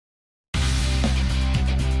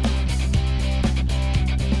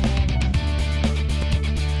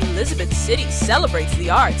City celebrates the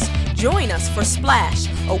arts. Join us for Splash,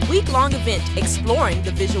 a week-long event exploring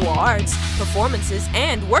the visual arts, performances,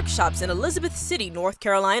 and workshops in Elizabeth City, North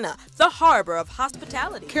Carolina, the harbor of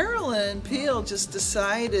hospitality. Carolyn Peel just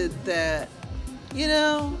decided that, you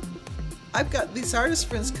know, I've got these artist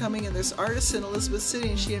friends coming, and there's artists in Elizabeth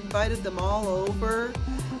City, and she invited them all over,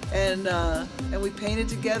 and we painted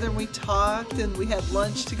together, and we talked, and we had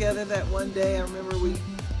lunch together that one day. I remember we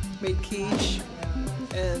made quiche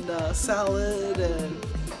and salad,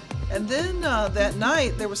 and then that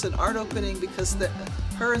night there was an art opening because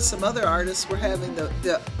her and some other artists were having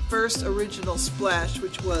the first original Splash,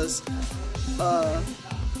 which was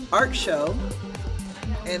art show,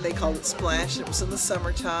 and they called it Splash. It was in the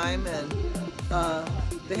summertime, and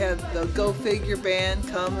they had the Go Figure band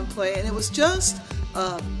come and play, and it was just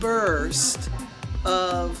a burst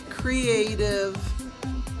of creative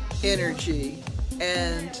energy,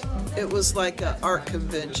 and it was like an art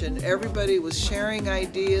convention. Everybody was sharing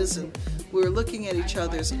ideas, and we were looking at each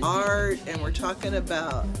other's art, and we're talking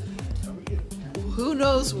about who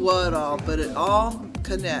knows what all, but it all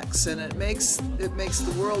connects, and it makes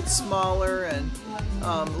the world smaller. And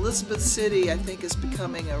Elizabeth City, I think, is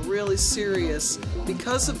becoming a really serious,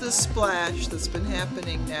 because of this Splash that's been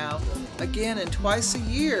happening now again and twice a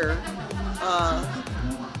year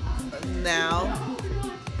now.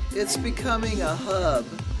 It's becoming a hub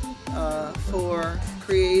for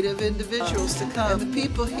creative individuals to come. And the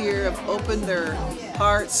people here have opened their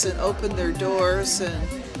hearts and opened their doors,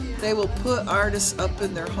 and they will put artists up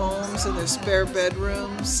in their homes, in their spare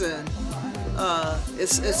bedrooms, and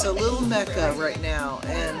it's a little mecca right now,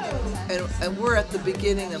 and we're at the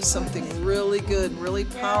beginning of something really good, really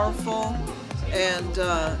powerful,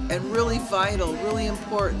 and really vital, really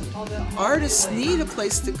important. Artists need a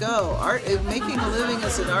place to go. Making a living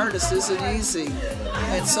as an artist isn't easy,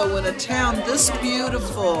 and so when a town this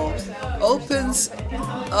beautiful opens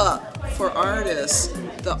up for artists,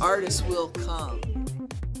 the artists will come.